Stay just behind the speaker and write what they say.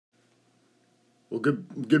Well,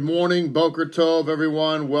 good morning, Boker Tov,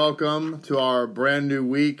 everyone. Welcome to our brand new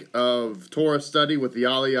week of Torah study with the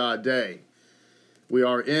Aliyah Day. We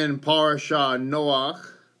are in Parashah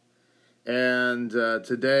Noach, and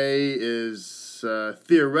today is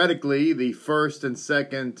theoretically the first and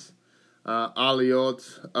second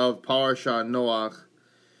Aliyot of Parashah Noach,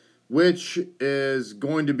 which is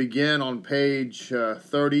going to begin on page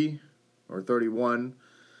 30 or 31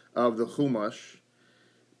 of the Chumash.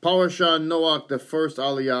 Parashah Noach, the first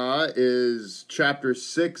Aliyah, is chapter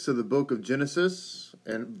 6 of the book of Genesis,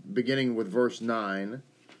 and beginning with verse 9.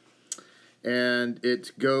 And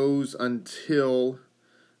it goes until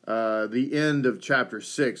the end of chapter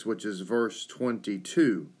 6, which is verse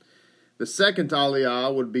 22. The second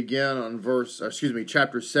Aliyah would begin on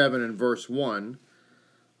chapter 7 and verse 1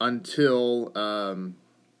 until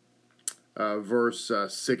verse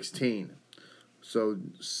 16. So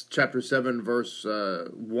chapter 7, verse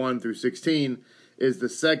 1 through 16 is the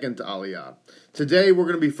second Aliyah. Today we're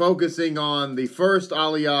going to be focusing on the first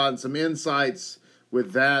Aliyah and some insights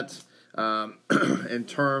with that in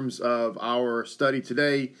terms of our study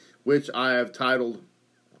today, which I have titled,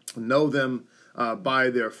 Know Them by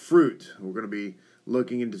Their Fruit. We're going to be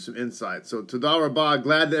looking into some insights. So Todah Rabbah,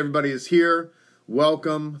 glad that everybody is here.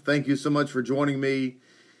 Welcome. Thank you so much for joining me.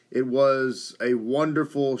 It was a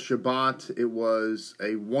wonderful Shabbat. It was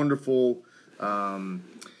a wonderful time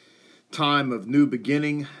of new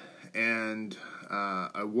beginning and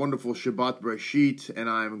a wonderful Shabbat Breshit, and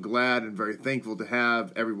I'm glad and very thankful to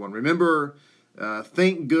have everyone. Remember,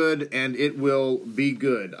 think good and it will be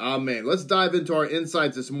good. Amen. Let's dive into our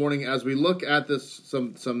insights this morning as we look at this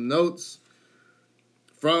some notes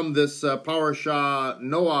from this Parashah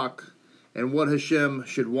Noach and what Hashem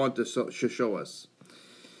should want to show us.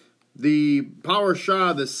 The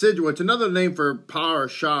Parashah, the Sidra, which another name for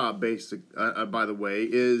Parashah, by the way,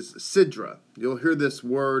 is Sidra. You'll hear this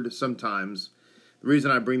word sometimes. The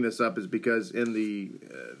reason I bring this up is because in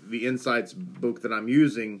the Insights book that I'm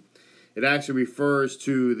using, it actually refers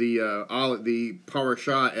to the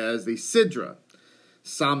Parashah as the Sidra.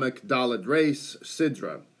 Samek Daled Reis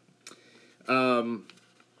Sidra.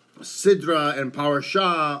 Sidra and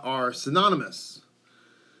Parashah are synonymous.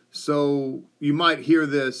 So you might hear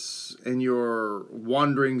this in your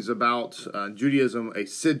wanderings about Judaism, a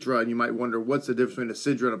Sidra, and you might wonder what's the difference between a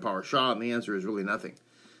Sidra and a Parashah, and the answer is really nothing.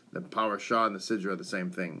 The Parashah and the Sidra are the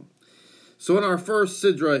same thing. So in our first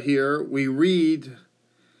Sidra here, we read,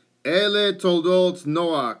 Ele Toldot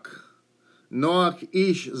Noach, Noach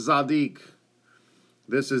Ish Zadik.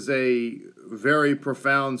 This is a very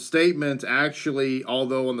profound statement, actually,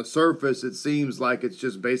 although on the surface it seems like it's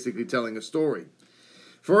just basically telling a story.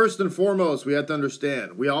 First and foremost, we have to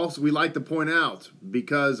understand. We like to point out,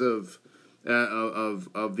 because of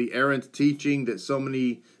the errant teaching that so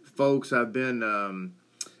many folks have been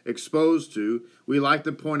exposed to, we like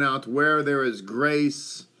to point out where there is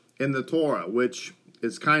grace in the Torah, which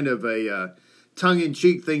is kind of a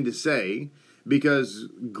tongue-in-cheek thing to say, because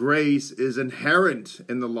grace is inherent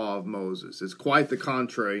in the law of Moses. It's quite to the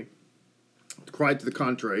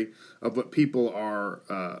contrary of what people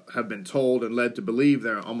have been told and led to believe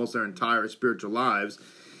almost their entire spiritual lives,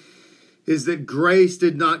 is that grace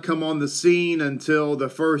did not come on the scene until the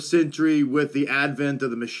first century with the advent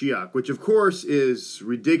of the Mashiach, which of course is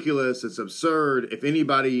ridiculous, it's absurd. If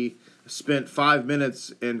anybody spent 5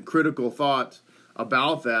 minutes in critical thought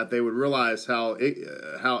about that, they would realize how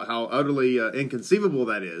utterly inconceivable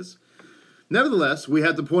that is. Nevertheless, we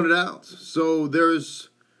had to point it out. So there is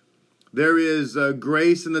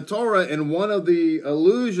grace in the Torah, and one of the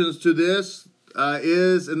allusions to this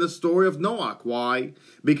is in the story of Noach. Why?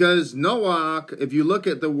 Because Noach, if you look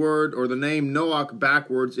at the word or the name Noach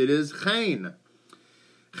backwards, it is Chain.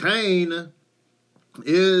 Chain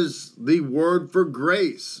is the word for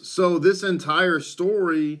grace. So this entire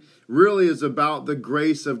story really is about the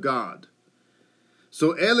grace of God.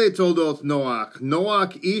 So Ele Toldot Noach,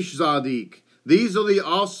 Noach Ish Zadik. These are the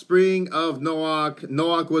offspring of Noach.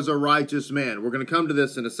 Noach was a righteous man. We're going to come to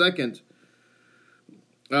this in a second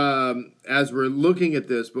as we're looking at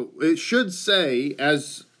this. But it should say,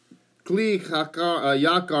 as Kli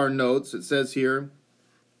Yakar notes, it says here,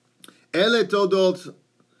 Ele Toldot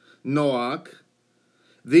Noach.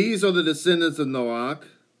 These are the descendants of Noach.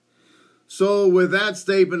 So with that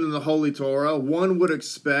statement in the Holy Torah, one would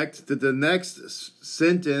expect that the next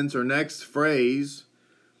sentence or next phrase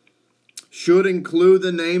should include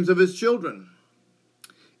the names of his children.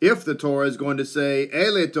 If the Torah is going to say,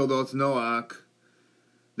 Ele Toldot Noach,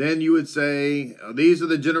 then you would say, these are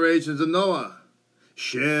the generations of Noah.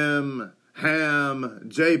 Shem, Ham,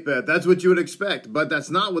 Japheth. That's what you would expect, but that's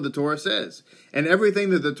not what the Torah says. And everything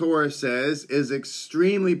that the Torah says is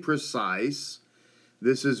extremely precise.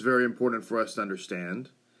 This is very important for us to understand.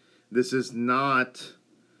 This is not,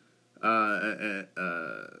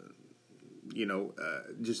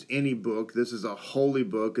 just any book. This is a holy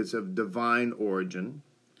book. It's of divine origin.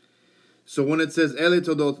 So when it says Ele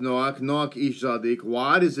Todot Noach Ish Zadik,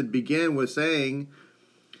 why does it begin with saying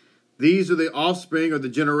these are the offspring or the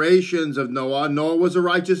generations of Noah? Noah was a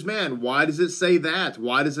righteous man. Why does it say that?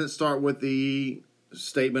 Why doesn't it start with the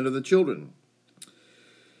statement of the children?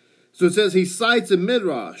 So it says he cites a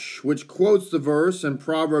midrash, which quotes the verse in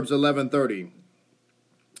Proverbs 11:30.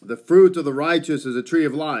 The fruit of the righteous is a tree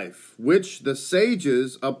of life, which the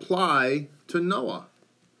sages apply to Noah.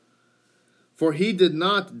 For he did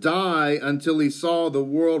not die until he saw the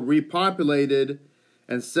world repopulated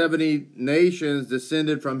and 70 nations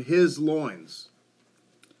descended from his loins.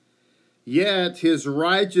 Yet his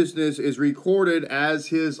righteousness is recorded as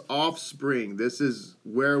his offspring. This is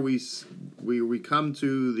where we come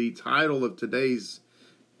to the title of today's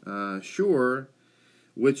shur,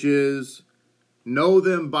 which is Know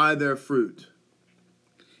Them by Their Fruit.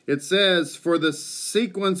 It says, for the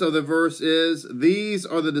sequence of the verse is, these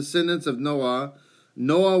are the descendants of Noah.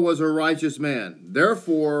 Noah was a righteous man.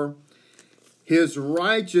 Therefore, his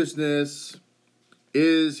righteousness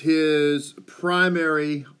is his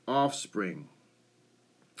primary offspring.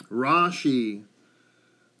 Rashi,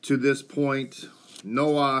 to this point,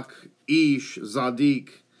 Noach, Ish,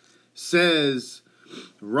 Zadik, says,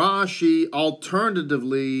 Rashi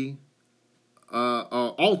alternately,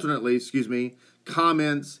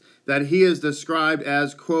 comments that he is described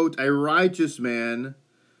as, quote, a righteous man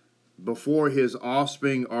before his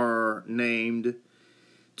offspring are named,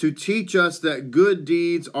 to teach us that good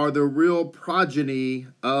deeds are the real progeny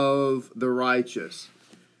of the righteous.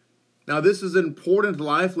 Now, this is an important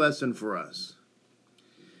life lesson for us,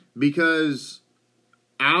 because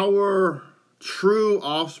our true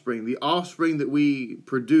offspring, the offspring that we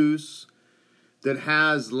produce that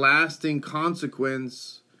has lasting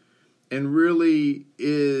consequence and really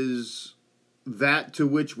is that to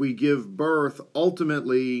which we give birth,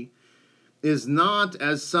 ultimately is not,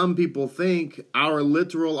 as some people think, our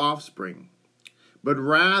literal offspring, but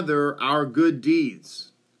rather our good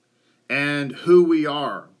deeds and who we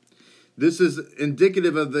are. This is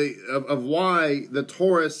indicative of why the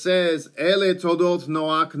Torah says, Ele Todot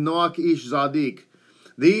Noach Ish Zadik.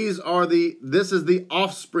 This is the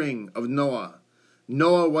offspring of Noah.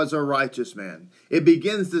 Noah was a righteous man. It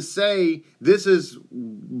begins to say this is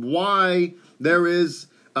why there is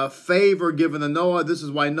a favor given to Noah. This is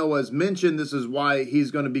why Noah is mentioned. This is why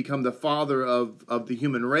he's going to become the father of the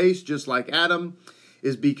human race, just like Adam,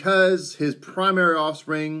 is because his primary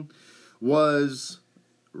offspring was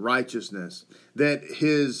righteousness. This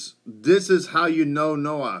is how you know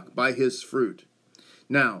Noah, by his fruit.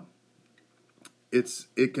 Now, it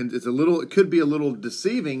could be a little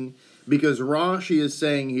deceiving, because Rashi is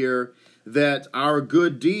saying here that our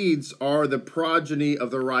good deeds are the progeny of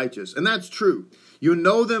the righteous. And that's true. You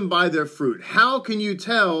know them by their fruit. How can you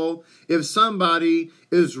tell if somebody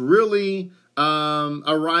is really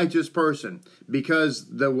a righteous person? Because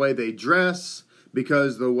the way they dress,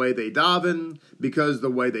 because the way they daven, because the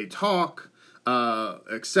way they talk,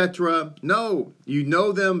 etc. No, you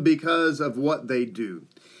know them because of what they do.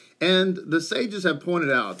 And the sages have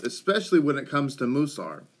pointed out, especially when it comes to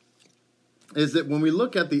Musar, is that when we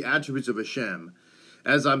look at the attributes of Hashem,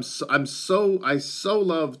 as I so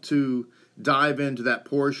love to dive into that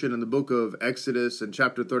portion in the book of Exodus in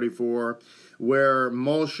chapter 34, where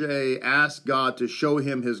Moshe asked God to show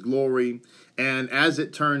him his glory. And as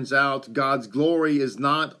it turns out, God's glory is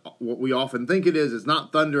not what we often think it is. It's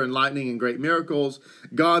not thunder and lightning and great miracles.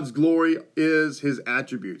 God's glory is his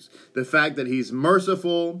attributes. The fact that he's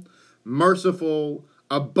merciful,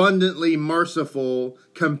 abundantly merciful,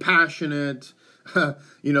 compassionate,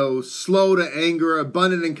 slow to anger,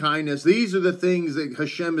 abundant in kindness. These are the things that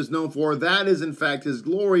Hashem is known for. That is, in fact, his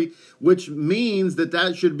glory, which means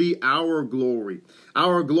that should be our glory.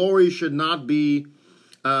 Our glory should not be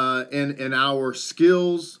in our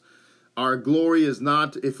skills. Our glory is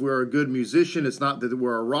not if we're a good musician. It's not that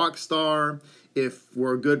we're a rock star. If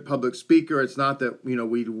we're a good public speaker, it's not that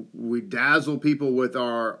we dazzle people with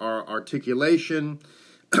our articulation.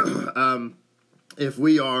 If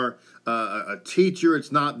we are a teacher,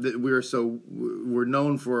 it's not that we're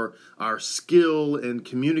known for our skill in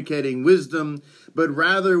communicating wisdom, but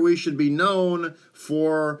rather we should be known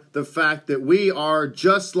for the fact that we are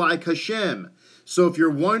just like Hashem. So if you're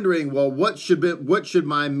wondering, well, what should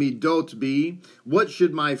my midot be? What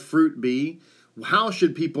should my fruit be? How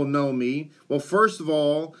should people know me? Well, first of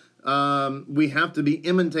all, we have to be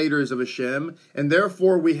imitators of Hashem, and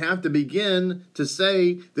therefore we have to begin to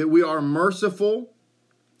say that we are merciful,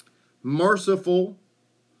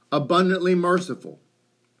 abundantly merciful.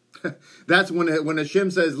 That's when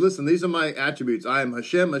Hashem says, listen, these are my attributes. I am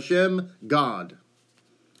Hashem, God.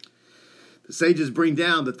 The sages bring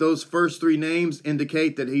down that those first three names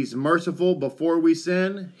indicate that he's merciful before we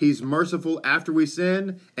sin, he's merciful after we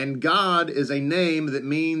sin, and God is a name that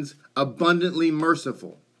means abundantly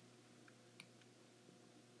merciful.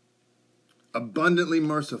 Abundantly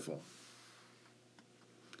merciful.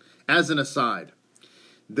 As an aside,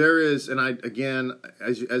 there is, and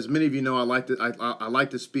as many of you know, I like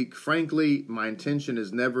to speak frankly. My intention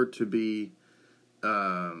is never to be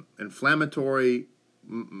inflammatory.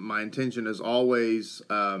 My intention is always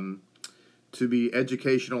to be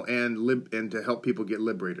educational and to help people get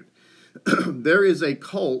liberated. There is a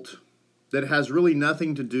cult that has really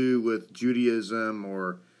nothing to do with Judaism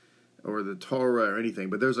or the Torah or anything,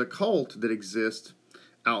 but there's a cult that exists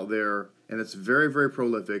out there, and it's very, very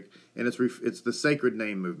prolific, and it's the Sacred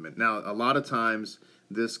Name movement. Now, a lot of times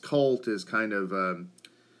this cult is kind of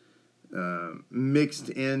mixed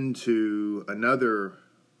into another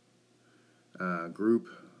group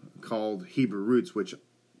called Hebrew Roots, which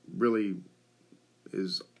really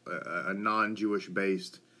is a non-Jewish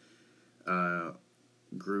based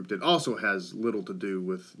group that also has little to do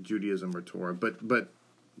with Judaism or Torah, but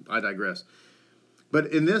I digress. But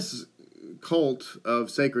in this cult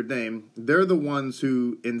of Sacred Name, they're the ones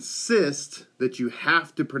who insist that you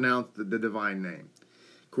have to pronounce the divine name.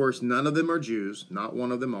 Of course, none of them are Jews. Not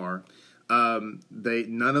one of them are.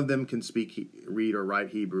 None of them can read or write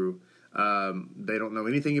Hebrew. They don't know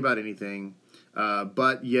anything about anything.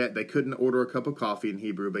 But yet they couldn't order a cup of coffee in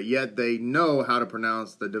Hebrew. But yet they know how to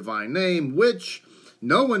pronounce the divine name, which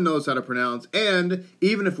no one knows how to pronounce. And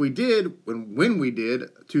even if we did, when we did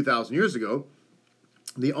 2,000 years ago,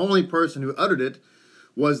 the only person who uttered it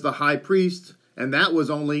was the high priest, and that was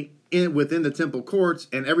only within the temple courts.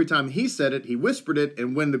 And every time he said it, he whispered it,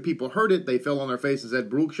 and when the people heard it, they fell on their faces and said,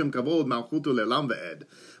 Baruch Shem Kavod Malchuto Le'olam Ve'ed.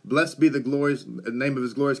 Blessed be the name of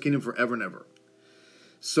his glorious kingdom forever and ever.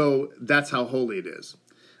 So that's how holy it is.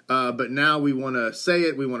 But now we want to say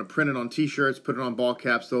it, we want to print it on t-shirts, put it on ball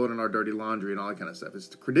caps, throw it in our dirty laundry and all that kind of stuff.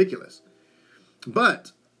 It's ridiculous.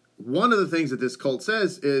 But one of the things that this cult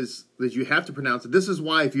says is that you have to pronounce it. This is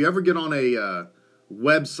why if you ever get on a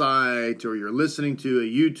website or you're listening to a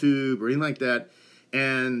YouTube or anything like that,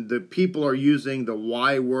 and the people are using the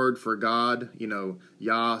Y word for God,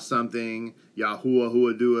 Yah something, Yahuwah,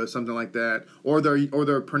 Huadua, something like that, or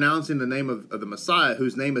they're pronouncing the name of the Messiah,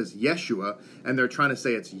 whose name is Yeshua, and they're trying to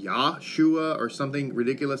say it's Yahshua or something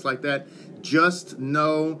ridiculous like that. Just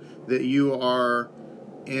know that you are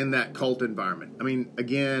in that cult environment. I mean,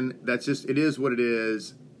 again, it is what it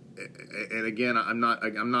is. And again, I'm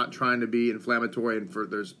not trying to be inflammatory, and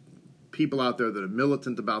there's people out there that are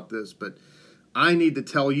militant about this, but I need to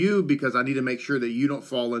tell you because I need to make sure that you don't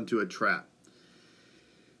fall into a trap.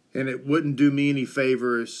 And it wouldn't do me any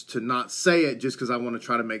favors to not say it just because I want to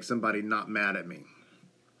try to make somebody not mad at me.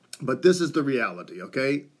 But this is the reality,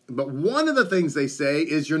 okay? But one of the things they say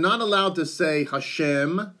is you're not allowed to say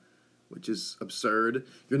Hashem, which is absurd.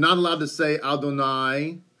 You're not allowed to say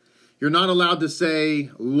Adonai. You're not allowed to say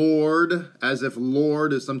Lord, as if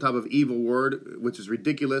Lord is some type of evil word, which is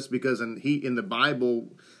ridiculous because in the Bible,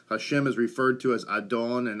 Hashem is referred to as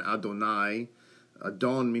Adon and Adonai.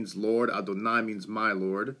 Adon means Lord. Adonai means my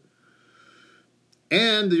Lord.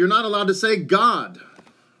 And you're not allowed to say God.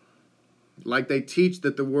 Like they teach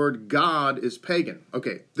that the word God is pagan.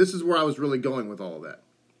 Okay, this is where I was really going with all of that.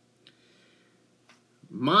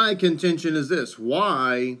 My contention is this.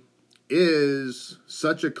 Why is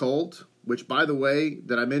such a cult, which, by the way,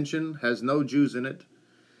 that I mentioned, has no Jews in it,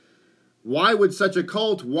 why would such a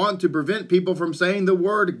cult want to prevent people from saying the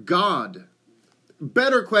word God?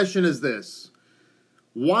 Better question is this.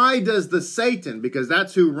 Why does the Satan, because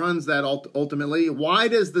that's who runs that ultimately, why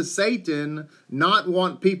does the Satan not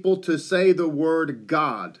want people to say the word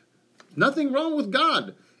God? Nothing wrong with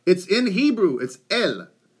God. It's in Hebrew. It's El.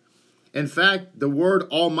 In fact, the word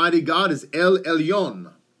Almighty God is El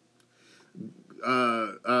Elyon.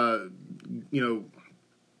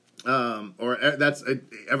 That's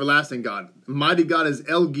everlasting God. Mighty God is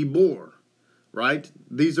El Gibor, right?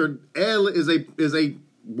 El is a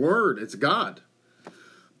word. It's God.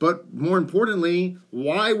 But more importantly,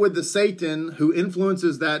 why would the Satan who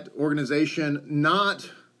influences that organization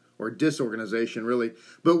or disorganization really,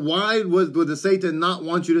 but why would the Satan not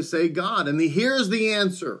want you to say God? And here's the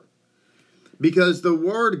answer. Because the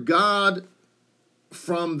word God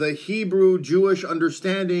from the Hebrew Jewish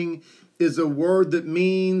understanding is a word that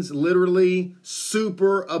means literally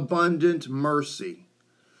superabundant mercy,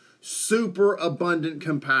 superabundant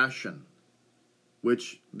compassion,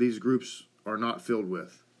 which these groups are not filled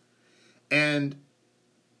with. And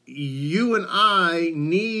you and I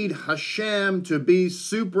need Hashem to be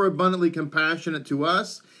superabundantly compassionate to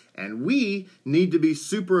us, and we need to be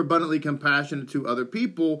superabundantly compassionate to other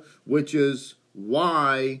people, which is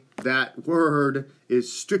why that word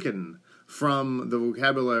is stricken from the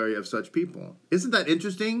vocabulary of such people. Isn't that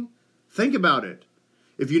interesting? Think about it.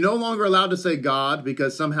 If you're no longer allowed to say God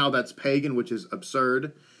because somehow that's pagan, which is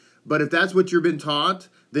absurd, but if that's what you've been taught,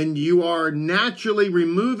 then you are naturally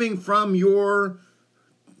removing from your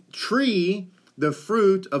tree the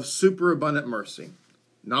fruit of superabundant mercy.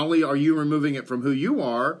 Not only are you removing it from who you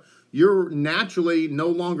are, you're naturally no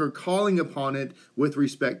longer calling upon it with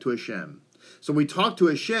respect to Hashem. So we talk to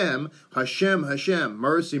Hashem, Hashem, Hashem,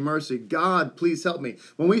 mercy, mercy, God, please help me.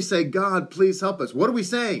 When we say, God, please help us, what are we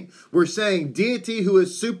saying? We're saying, deity who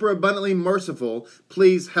is superabundantly merciful,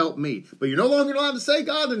 please help me. But you're no longer allowed to say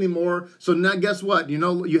God anymore, so now guess what? You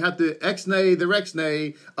know, you have to ex-nay the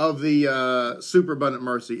rex-nay of the superabundant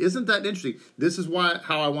mercy. Isn't that interesting? This is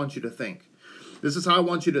how I want you to think. This is how I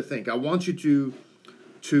want you to think. I want you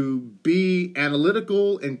to be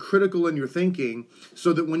analytical and critical in your thinking,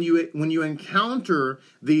 so that when you encounter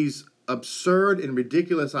these absurd and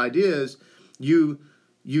ridiculous ideas, you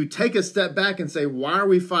take a step back and say, why are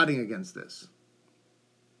we fighting against this?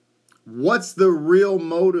 What's the real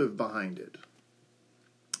motive behind it?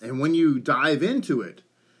 And when you dive into it,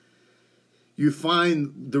 you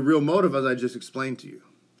find the real motive, as I just explained to you.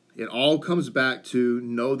 It all comes back to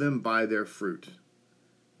know them by their fruit.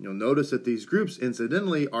 You'll notice that these groups,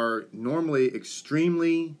 incidentally, are normally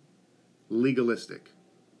extremely legalistic.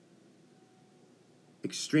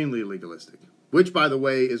 Extremely legalistic. Which, by the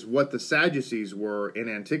way, is what the Sadducees were in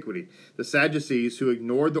antiquity. The Sadducees, who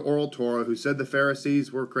ignored the oral Torah, who said the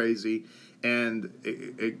Pharisees were crazy, and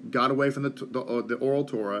it got away from the oral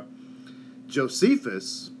Torah.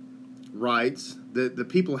 Josephus writes that the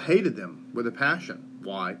people hated them with a passion.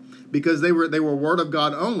 Why? Because they were Word of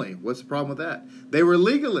God only. What's the problem with that? They were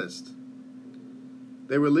legalists.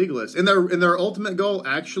 They were legalists. And their ultimate goal,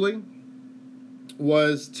 actually,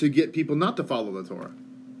 was to get people not to follow the Torah.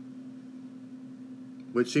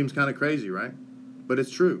 Which seems kind of crazy, right? But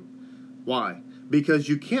it's true. Why? Because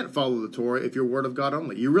you can't follow the Torah if you're Word of God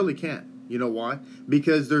only. You really can't. You know why?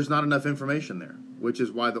 Because there's not enough information there, which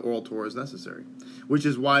is why the oral Torah is necessary. Which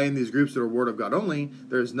is why in these groups that are Word of God only,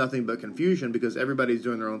 there's nothing but confusion, because everybody's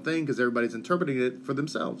doing their own thing, because everybody's interpreting it for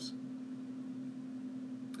themselves.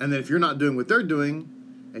 And then if you're not doing what they're doing,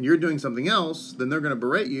 and you're doing something else, then they're going to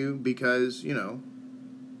berate you because,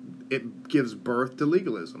 it gives birth to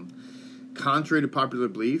legalism. Contrary to popular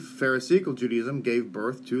belief, Pharisaical Judaism gave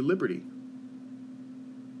birth to liberty.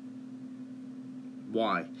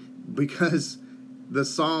 Why? Because the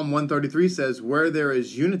Psalm 133 says, where there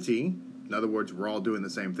is unity, in other words, we're all doing the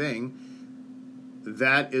same thing,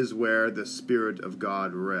 that is where the Spirit of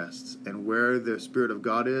God rests. And where the Spirit of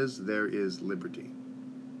God is, there is liberty.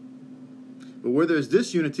 But where there's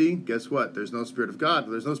disunity, guess what? There's no Spirit of God.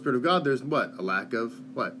 There's no Spirit of God, there's what? A lack of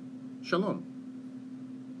what? Shalom.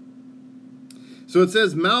 So it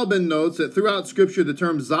says, Malbin notes that throughout Scripture, the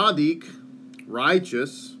term Zadik,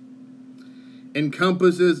 righteous,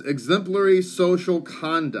 encompasses exemplary social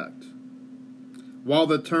conduct, while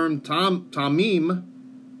the term Tamim,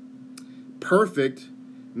 perfect,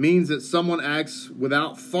 means that someone acts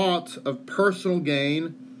without thought of personal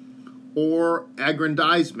gain or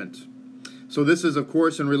aggrandizement. So this is, of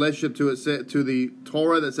course, in relationship to the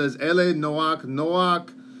Torah that says, Ele Noach,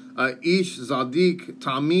 Ish Zadik,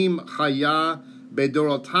 Tamim Chaya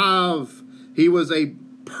Bedorotav. He was a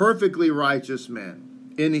perfectly righteous man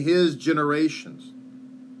in his generations.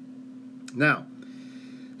 Now,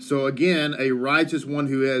 so again, a righteous one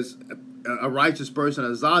who has a righteous person, a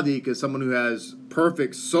Zadik, is someone who has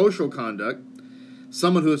perfect social conduct.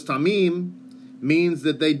 Someone who is Tamim means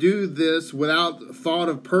that they do this without thought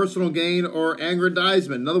of personal gain or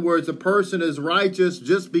aggrandizement. In other words, a person is righteous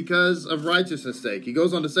just because of righteousness' sake. He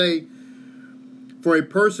goes on to say, for a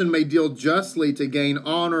person may deal justly to gain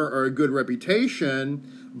honor or a good reputation,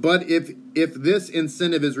 but if this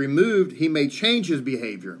incentive is removed, he may change his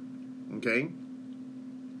behavior. Okay?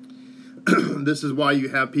 This is why you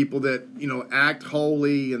have people that, act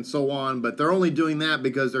holy and so on, but they're only doing that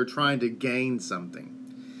because they're trying to gain something.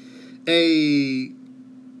 A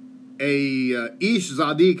Ish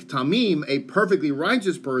Zadik Tamim, a perfectly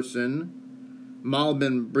righteous person,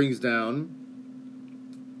 Malbin brings down,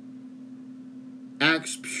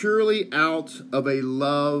 acts purely out of a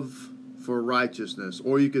love for righteousness,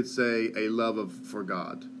 or you could say a love for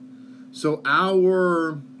God. So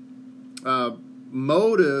our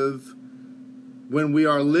motive when we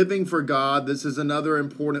are living for God, this is another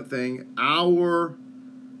important thing, our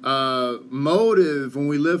motive when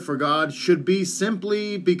we live for God should be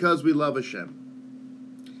simply because we love Hashem.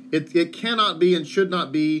 It cannot be and should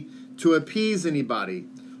not be to appease anybody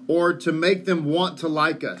or to make them want to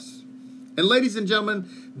like us. And ladies and gentlemen,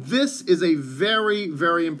 this is a very,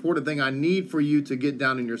 very important thing I need for you to get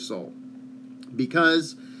down in your soul.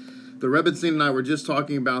 Because the Rebbetzin and I were just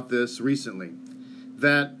talking about this recently,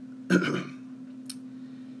 that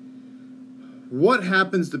what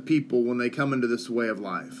happens to people when they come into this way of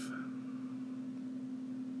life?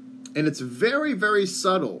 And it's very, very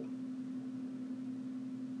subtle,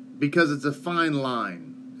 because it's a fine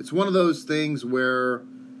line. It's one of those things where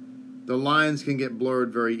the lines can get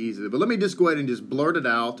blurred very easily. But let me just go ahead and just blurt it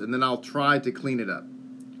out, and then I'll try to clean it up.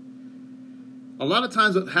 A lot of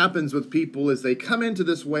times what happens with people is they come into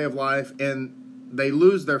this way of life and they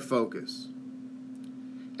lose their focus.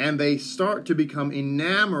 And they start to become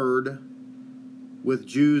enamored with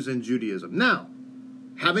Jews and Judaism. Now,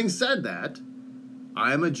 having said that,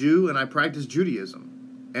 I am a Jew and I practice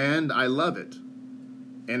Judaism. And I love it.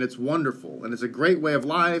 And it's wonderful. And it's a great way of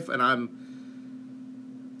life. And I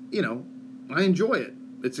enjoy it.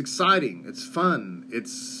 It's exciting. It's fun.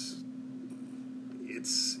 It's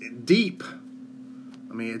deep.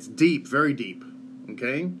 I mean, it's deep, very deep.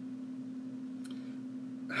 Okay?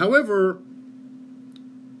 However,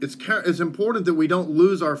 it's important that we don't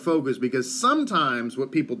lose our focus, because sometimes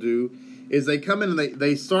what people do is they come in and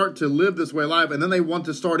they start to live this way of life, and then they want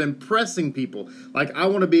to start impressing people. Like, I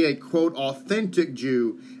want to be a, quote, authentic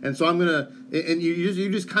Jew, and so I'm going to, and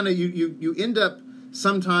you just kind of, you end up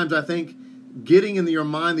sometimes, I think, getting in your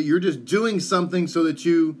mind that you're just doing something so that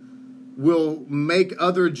you will make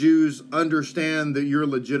other Jews understand that you're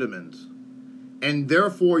legitimate. And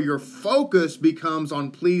therefore, your focus becomes on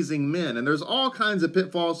pleasing men. And there's all kinds of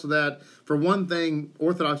pitfalls to that. For one thing,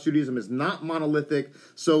 Orthodox Judaism is not monolithic.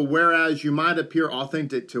 So whereas you might appear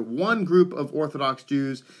authentic to one group of Orthodox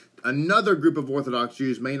Jews, another group of Orthodox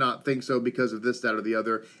Jews may not think so because of this, that, or the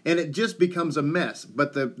other. And it just becomes a mess.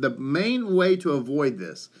 But the main way to avoid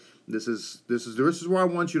this is where I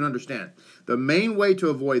want you to understand. The main way to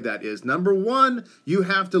avoid that is, number one, you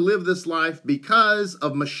have to live this life because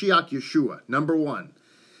of Mashiach Yeshua. Number one.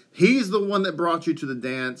 He's the one that brought you to the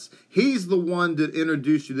dance. He's the one that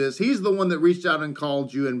introduced you to this. He's the one that reached out and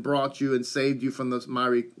called you and brought you and saved you from this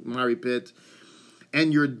miry pit.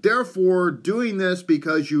 And you're therefore doing this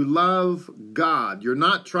because you love God. You're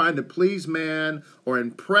not trying to please man or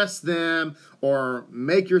impress them or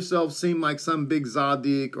make yourself seem like some big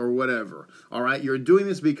tzaddik or whatever. All right? You're doing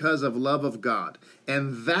this because of love of God.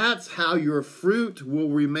 And that's how your fruit will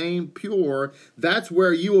remain pure. That's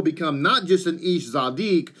where you will become not just an ish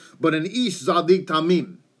tzaddik, but an ish tzaddik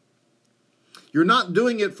tamim. You're not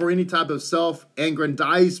doing it for any type of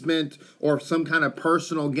self-aggrandizement or some kind of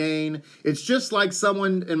personal gain. It's just like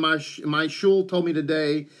someone in my shul told me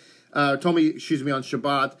today, on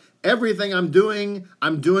Shabbat, everything I'm doing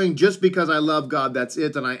just because I love God. That's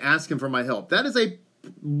it, and I ask Him for my help. That is an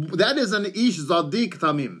ish tzaddik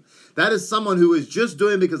tamim. That is someone who is just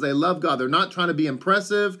doing because they love God. They're not trying to be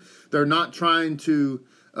impressive. They're not trying to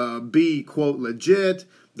be, quote, legit.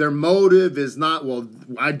 Their motive is not, well,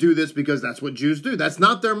 I do this because that's what Jews do. That's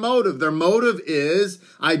not their motive. Their motive is,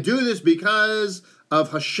 I do this because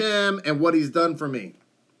of Hashem and what He's done for me.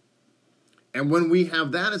 And when we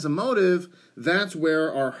have that as a motive, that's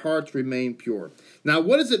where our hearts remain pure. Now,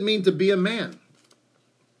 what does it mean to be a man?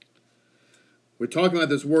 We're talking about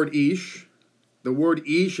this word ish. The word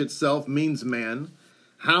ish itself means man.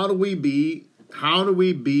 How do we be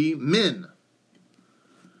men?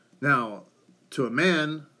 Now, to a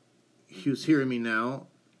man who's hearing me now,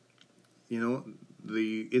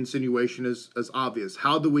 the insinuation is obvious.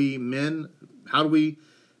 How do we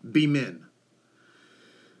be men?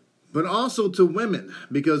 But also to women,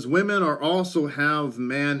 because women also have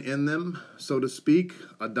man in them, so to speak,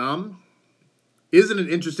 Adam. Isn't it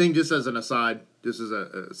interesting, just as an aside, just as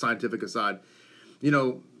a scientific aside,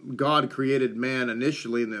 God created man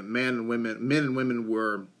initially, and that men and women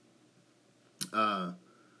were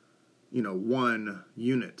one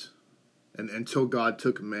unit, and until God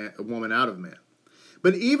took a woman out of man.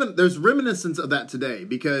 But even there's reminiscence of that today,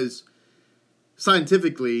 because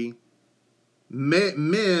scientifically,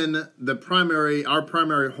 men, our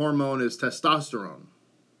primary hormone is testosterone,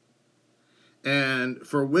 and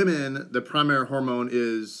for women, the primary hormone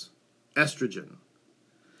is estrogen.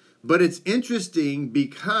 But it's interesting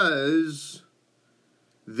because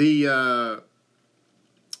the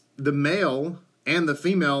male and the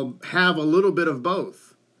female have a little bit of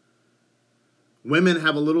both. Women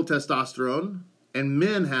have a little testosterone, and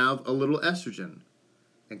men have a little estrogen.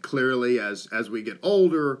 And clearly, as we get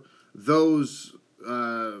older, those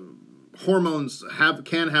hormones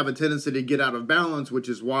can have a tendency to get out of balance, which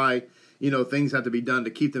is why, things have to be done to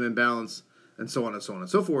keep them in balance, and so on and so on and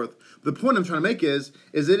so forth. The point I'm trying to make is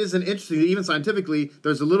it isn't interesting that even scientifically,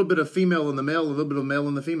 there's a little bit of female in the male, a little bit of male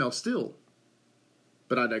in the female still.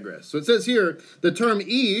 But I digress. So it says here, the term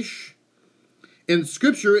Ish in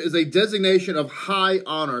Scripture is a designation of high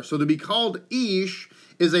honor. So to be called Ish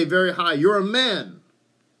is a very high. You're a man.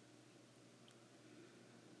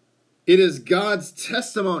 It is God's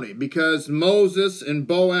testimony, because Moses and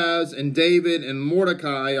Boaz and David and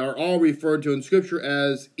Mordecai are all referred to in Scripture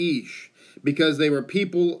as Ish, because they were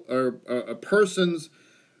people or persons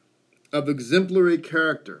of exemplary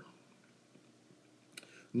character.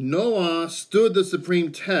 Noah stood the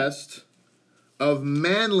supreme test of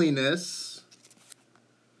manliness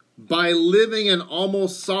by living an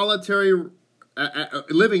almost solitary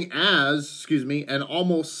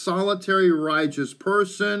righteous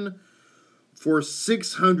person for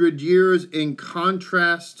 600 years, in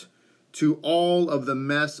contrast to all of the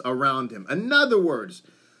mess around him. In other words,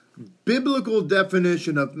 biblical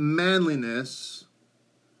definition of manliness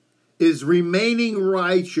is remaining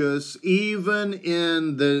righteous even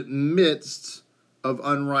in the midst of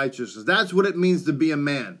unrighteousness. That's what it means to be a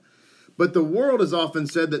man. But the world has often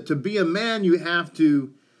said that to be a man, you have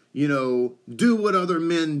to, do what other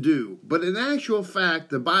men do. But in actual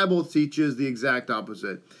fact, the Bible teaches the exact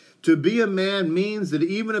opposite. To be a man means that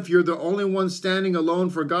even if you're the only one standing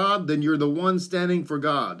alone for God, then you're the one standing for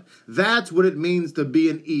God. That's what it means to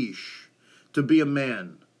be an Ish, to be a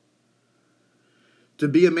man. To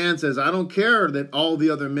be a man says, I don't care that all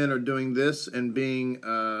the other men are doing this and being,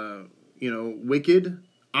 wicked.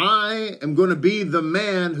 I am going to be the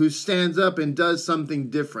man who stands up and does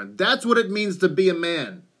something different. That's what it means to be a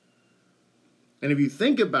man. And if you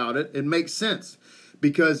think about it, it makes sense.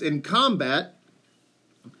 Because in combat,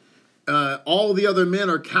 all the other men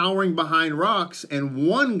are cowering behind rocks, and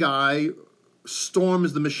one guy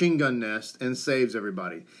storms the machine gun nest and saves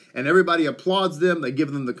everybody. And everybody applauds them. They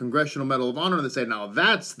give them the Congressional Medal of Honor, and they say, now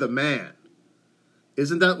that's the man.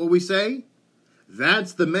 Isn't that what we say?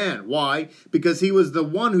 That's the man. Why? Because he was the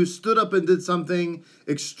one who stood up and did something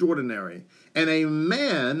extraordinary. And a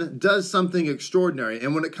man does something extraordinary.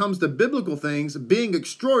 And when it comes to biblical things, being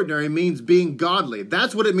extraordinary means being godly.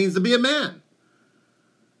 That's what it means to be a man.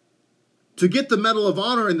 To get the Medal of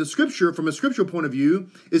Honor in the Scripture, from a scriptural point of view,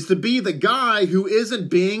 is to be the guy who isn't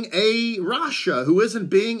being a Rasha, who isn't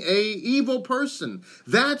being a evil person.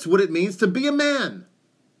 That's what it means to be a man.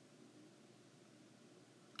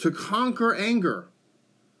 To conquer anger.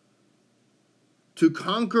 To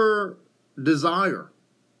conquer desire.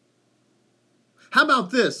 How about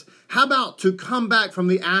this? How about to come back from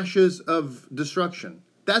the ashes of destruction?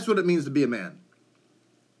 That's what it means to be a man.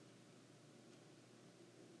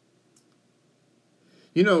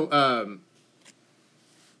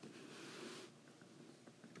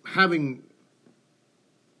 Having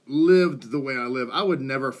lived the way I live, I would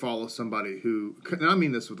never follow somebody who, and I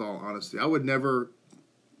mean this with all honesty, I would never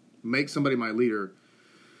make somebody my leader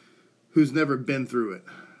who's never been through it.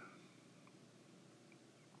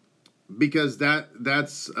 Because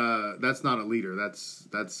that's not a leader. That's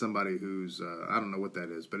somebody who's, I don't know what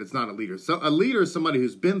that is, but it's not a leader. So a leader is somebody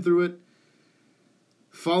who's been through it,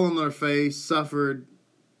 fallen on their face, suffered,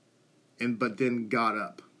 but then got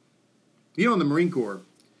up. In the Marine Corps,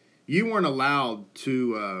 you weren't allowed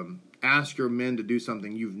to ask your men to do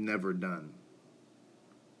something you've never done.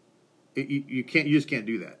 You just can't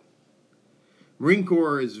do that. Marine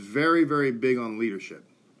Corps is very, very big on leadership.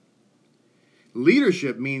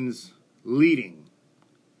 Leadership means leading.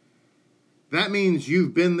 That means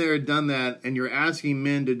you've been there, done that, and you're asking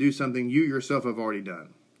men to do something you yourself have already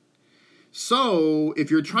done. So,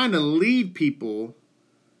 if you're trying to lead people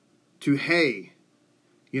to, hey,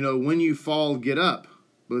 when you fall, get up.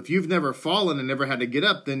 But if you've never fallen and never had to get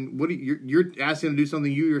up, then you're asking them to do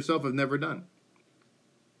something you yourself have never done.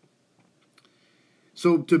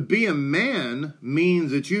 So to be a man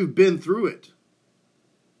means that you've been through it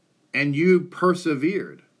and you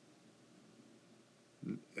persevered.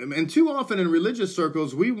 And too often in religious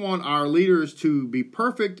circles, we want our leaders to be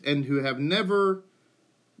perfect and who have never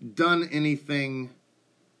done anything.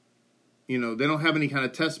 They don't have any kind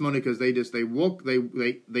of testimony because they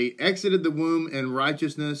exited the womb in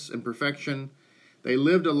righteousness and perfection. They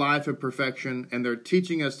lived a life of perfection, and they're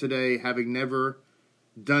teaching us today having never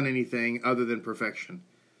done anything other than perfection.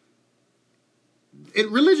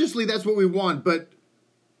 religiously, that's what we want, but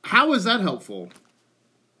how is that helpful?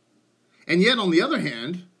 And yet, on the other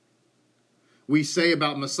hand, we say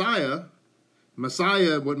about Messiah,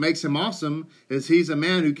 what makes him awesome is he's a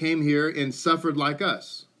man who came here and suffered like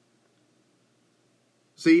us.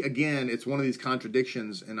 See, again, it's one of these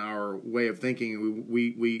contradictions in our way of thinking.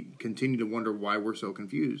 We continue to wonder why we're so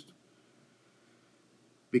confused.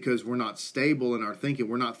 Because we're not stable in our thinking.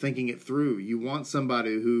 We're not thinking it through.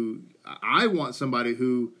 I want somebody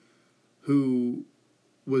who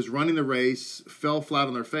was running the race, fell flat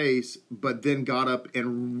on their face, but then got up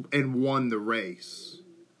and won the race.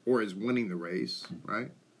 Or is winning the race,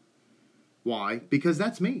 right? Why? Because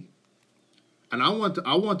that's me. And I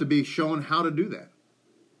want to be shown how to do that.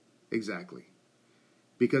 Exactly.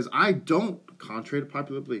 Because I don't, contrary to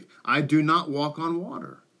popular belief, I do not walk on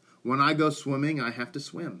water. When I go swimming, I have to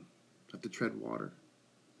swim. I have to tread water.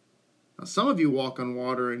 Now, some of you walk on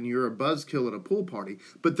water and you're a buzzkill at a pool party,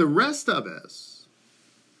 but the rest of us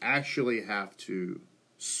actually have to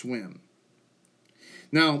swim.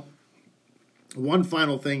 Now, one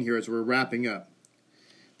final thing here as we're wrapping up.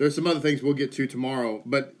 There's some other things we'll get to tomorrow,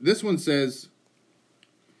 but this one says,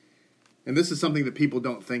 and this is something that people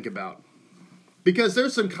don't think about, because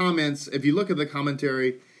there's some comments, if you look at the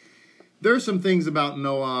commentary, there's some things about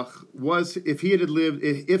Noah, if he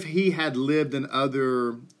had lived in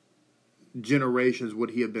other generations,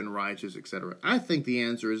 would he have been righteous, etc.? I think the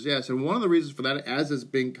answer is yes, and one of the reasons for that, as has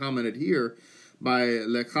been commented here by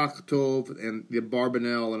Lekach Tov and the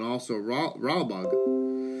Barbanel and also Ralbag,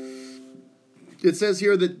 it says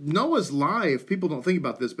here that Noah's life, people don't think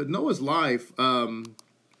about this, but Noah's life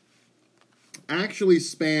actually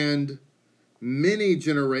spanned many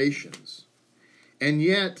generations. And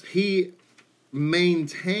yet he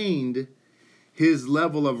maintained his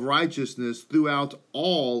level of righteousness throughout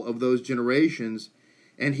all of those generations.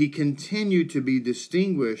 And he continued to be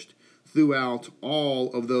distinguished throughout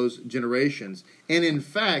all of those generations. And in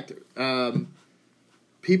fact,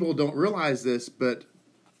 people don't realize this, but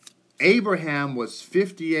Abraham was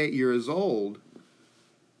 58 years old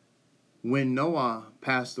when Noah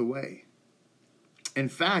passed away. In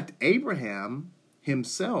fact, Abraham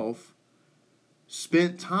himself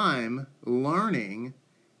spent time learning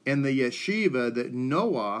in the yeshiva that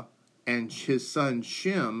Noah and his son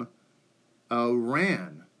Shem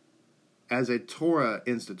ran as a Torah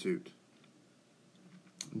institute.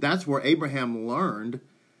 That's where Abraham learned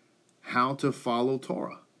how to follow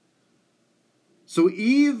Torah. So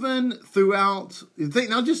even throughout,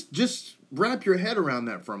 now just wrap your head around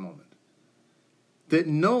that for a moment.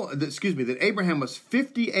 That Abraham was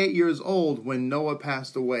 58 years old when Noah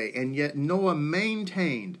passed away, and yet Noah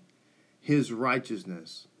maintained his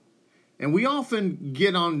righteousness. And we often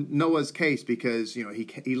get on Noah's case because,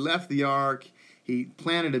 he left the ark, he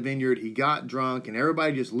planted a vineyard, he got drunk, and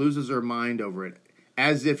everybody just loses their mind over it,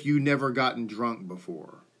 as if you never gotten drunk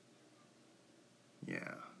before.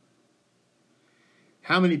 Yeah.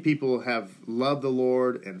 How many people have loved the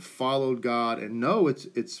Lord and followed God and know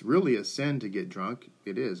it's really a sin to get drunk?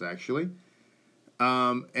 It is, actually.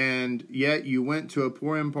 And yet you went to a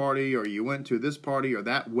Purim party, or you went to this party or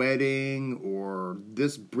that wedding or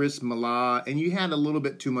this bris milah, and you had a little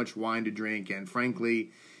bit too much wine to drink, and frankly,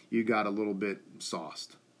 you got a little bit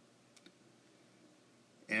sauced.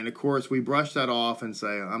 And of course, we brush that off and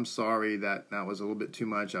say, I'm sorry, that was a little bit too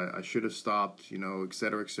much. I should have stopped, et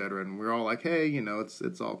cetera, et cetera. And we're all like, hey,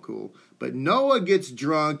 it's all cool. But Noah gets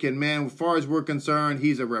drunk, and man, as far as we're concerned,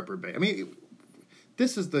 he's a reprobate. I mean,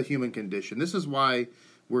 this is the human condition. This is why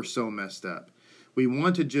we're so messed up. We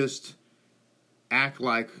want to just act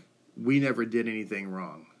like we never did anything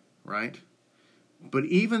wrong, right? But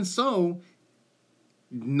even so,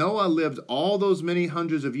 Noah lived all those many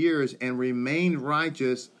hundreds of years and remained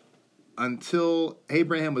righteous until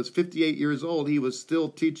Abraham was 58 years old. He was still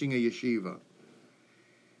teaching a yeshiva.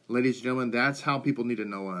 Ladies and gentlemen, that's how people need to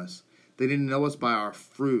know us. They need to know us by our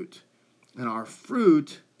fruit. And our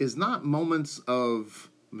fruit is not moments of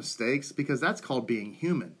mistakes, because that's called being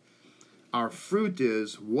human. Our fruit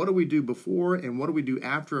is, what do we do before and what do we do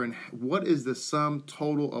after, and what is the sum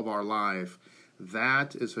total of our life?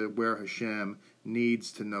 That is where Hashem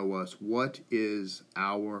needs to know us. What is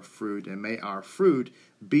our fruit? And may our fruit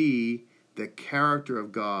be the character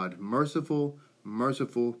of God. Merciful,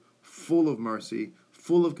 full of mercy,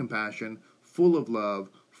 full of compassion, full of love,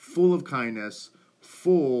 full of kindness,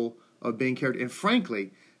 full of being cared. And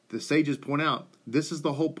frankly, the sages point out, this is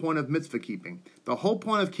the whole point of mitzvah keeping. The whole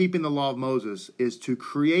point of keeping the law of Moses is to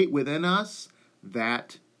create within us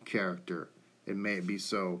that character. And may it be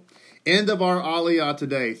so. End of our Aliyah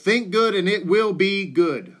today. Think good and it will be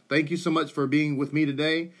good. Thank you so much for being with me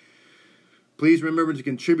today. Please remember to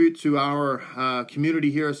contribute to our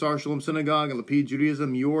community here at Sar Shalom Synagogue and Lapid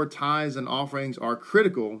Judaism. Your tithes and offerings are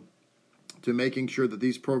critical to making sure that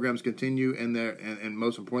these programs continue in there, and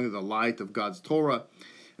most importantly, the light of God's Torah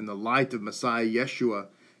and the light of Messiah Yeshua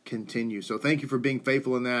continue. So thank you for being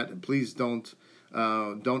faithful in that, and please don't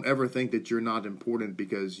ever think that you're not important,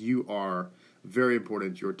 because you are very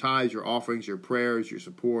important. Your tithes, your offerings, your prayers, your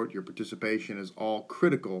support, your participation is all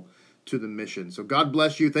critical to the mission. So God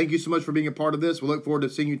bless you. Thank you so much for being a part of this. We'll look forward to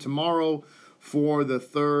seeing you tomorrow for the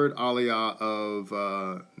third Aliyah of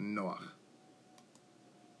Noach.